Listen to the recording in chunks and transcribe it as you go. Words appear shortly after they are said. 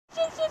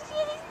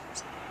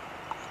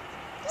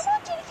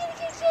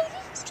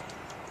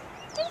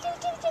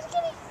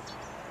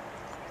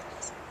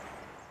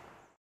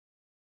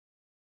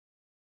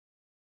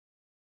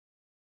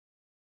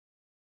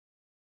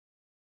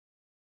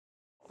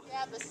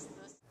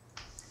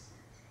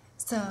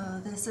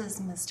So this is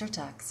Mr.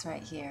 Ducks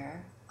right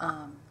here.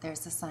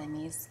 There's a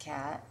Siamese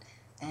cat,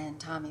 and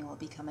Tommy will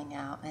be coming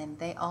out, and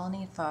they all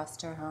need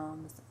foster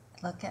homes.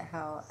 Look at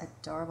how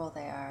adorable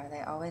they are. They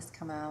always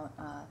come out.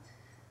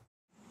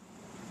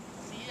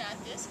 See,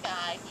 not this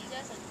guy. He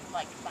doesn't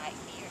like bite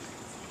here.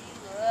 See,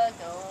 look,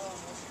 oh,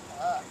 Mr.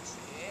 Ducks,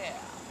 yeah.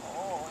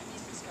 Oh, and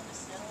he's just gonna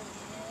settle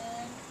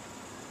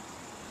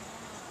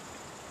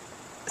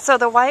in. So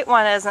the white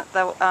one isn't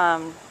the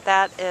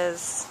that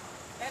is.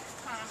 That's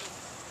Tommy.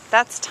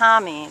 That's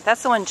Tommy.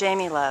 That's the one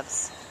Jamie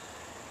loves.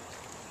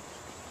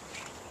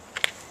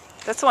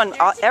 That's the one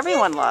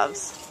everyone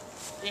loves.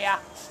 Yeah,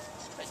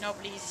 but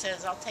nobody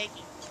says I'll take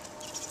him.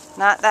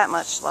 Not that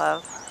much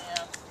love.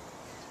 Yeah.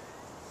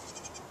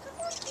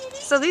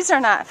 So these are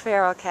not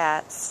feral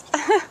cats.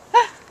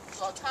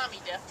 Well, Tommy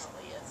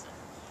definitely isn't.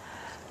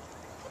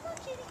 Come on,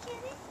 kitty,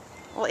 kitty.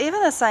 Well,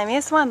 even the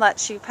Siamese one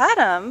lets you pet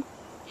him.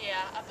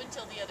 Yeah, up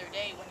until the other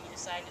day when he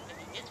decided that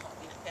he didn't want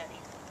me to pet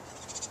him.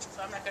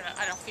 So I'm not gonna.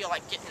 I don't feel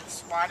like getting him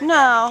swatted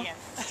No. again.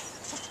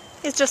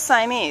 He's just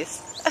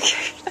Siamese.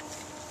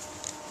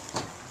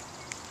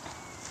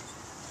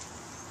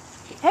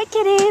 Hey,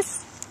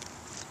 kitties.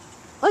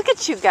 Look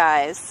at you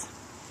guys.